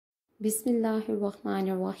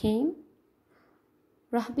बिस्मिल्लाहिर्रहमानिर्रहीम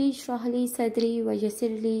रहबी इश्रह ली सदरी व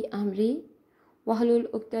यस्सिर ली अमरी वहलुल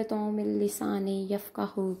उक़दतम मिन लिसानी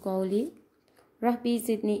यफ़क़हू क़ौली रहबी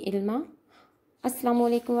ज़िदनी इल्मा। Assalamu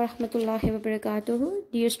alaikum wa rahmatullahi wa barakatuhu.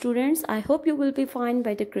 Dear students, I hope you will be fine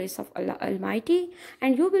by the grace of Allah Almighty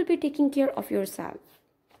and you will be taking care of yourself.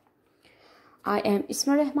 I am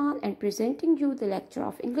Isma Rahman and presenting you the lecture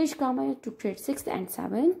of English Grammar to grade 6 and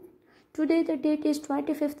 7. Today the date is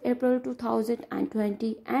 25th April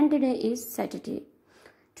 2020 and the day is Saturday.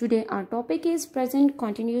 Today our topic is present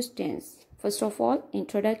continuous tense. First of all,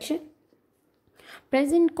 introduction.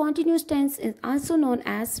 Present continuous tense is also known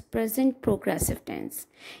as present progressive tense.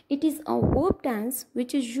 It is a verb tense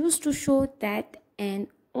which is used to show that an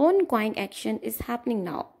ongoing action is happening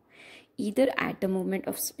now, either at the moment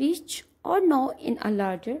of speech or now in a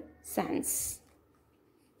larger sense.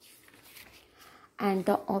 And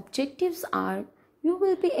the objectives are: you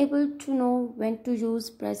will be able to know when to use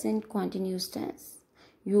present continuous tense.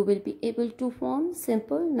 You will be able to form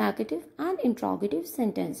simple, negative and interrogative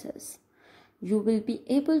sentences. You will be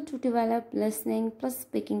able to develop listening plus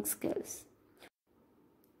speaking skills.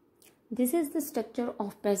 This is the structure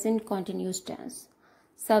of present continuous tense.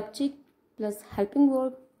 Subject plus helping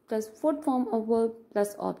verb plus fourth form of verb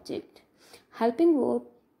plus object. Helping verb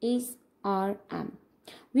is RM.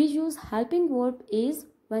 We use helping verb is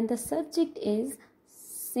when the subject is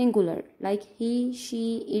singular like he,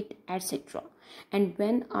 she, it, etc. And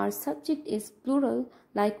when our subject is plural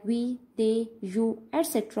like we, they, you,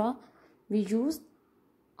 etc. we use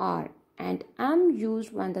are, and am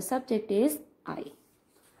used when the subject is I.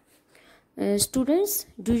 Students,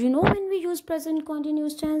 do you know when we use present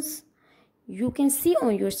continuous tense? You can see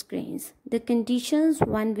on your screens the conditions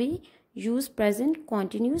when we use present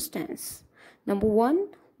continuous tense. Number 1,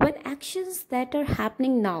 when actions that are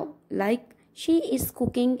happening now, like she is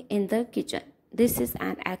cooking in the kitchen. This is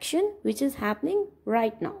an action which is happening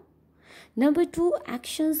right now. Number 2,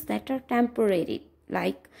 actions that are temporary,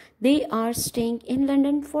 like they are staying in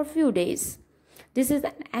London for few days. This is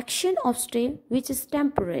an action of stay which is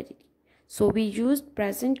temporary. So we used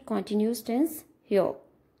present continuous tense here.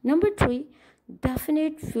 Number 3,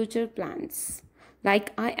 definite future plans,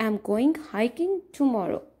 like I am going hiking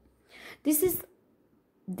tomorrow. This is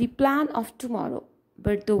the plan of tomorrow,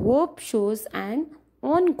 but the verb shows an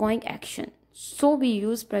ongoing action. So we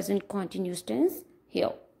use present continuous tense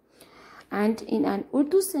here. And in an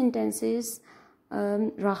Urdu sentences,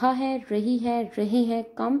 raha hai, rahi hai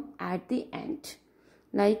come at the end.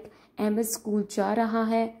 Like Ahmed school जा रहा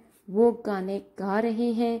है, वो गाने गा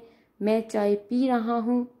रहे हैं, मैं चाय पी रहा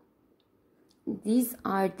हूँ. These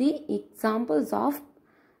are the examples of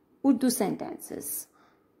Urdu sentences.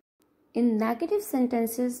 In negative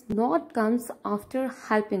sentences, not comes after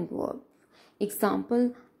helping verb.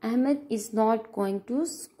 Example, Ahmed is not going to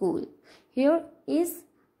school. Here is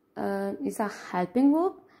a helping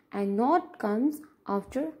verb and not comes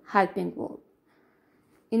after helping verb.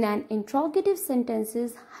 In an interrogative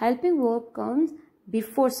sentences, helping verb comes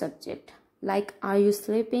before subject. Like, are you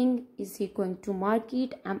sleeping? Is he going to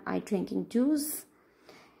market? Am I drinking juice?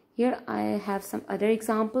 Here I have some other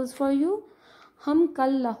examples for you. हम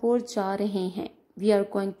कल लाहौर जा रहे हैं. We are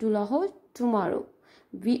going to Lahore tomorrow.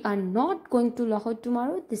 We are not going to Lahore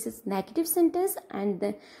tomorrow. This is negative sentence, and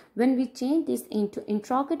then when we change this into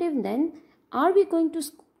interrogative, then are we going to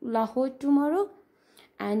Lahore tomorrow?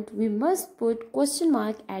 And we must put question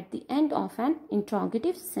mark at the end of an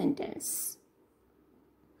interrogative sentence.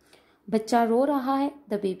 बच्चा रो रहा है.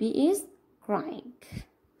 The baby is crying.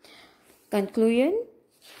 Conclusion.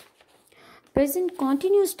 Present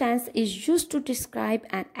continuous tense is used to describe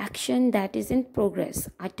an action that is in progress,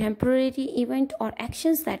 a temporary event or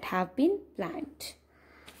actions that have been planned.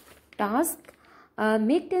 Task.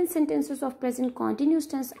 Make 10 sentences of present continuous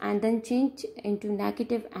tense and then change into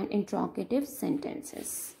negative and interrogative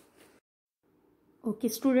sentences. Okay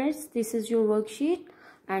students, this is your worksheet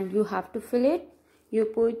and you have to fill it. You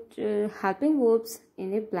put helping verbs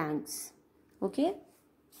in a blanks. Okay.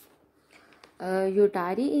 Your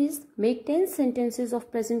diary is make 10 sentences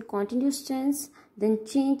of present continuous tense, then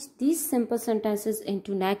change these simple sentences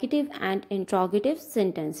into negative and interrogative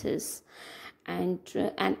sentences. And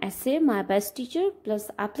an essay, my best teacher,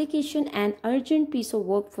 plus application and urgent piece of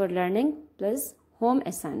work for learning, plus home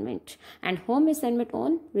assignment and home assignment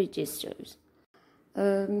on registers.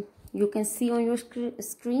 You can see on your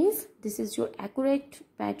screens, this is your accurate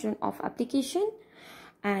pattern of application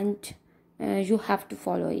and you have to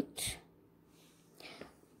follow it.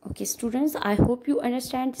 Okay students, I hope you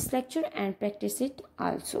understand this lecture and practice it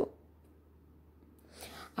also.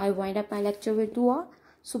 I wind up my lecture with dua.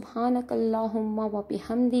 Subhanakallahumma wa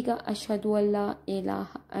bihamdika ashhadu an la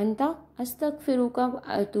ilaha anta astaghfiruka wa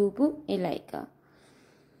atubu ilaika.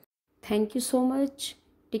 Thank you so much.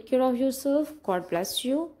 Take care of yourself. God bless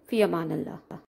you. Fi amanallah.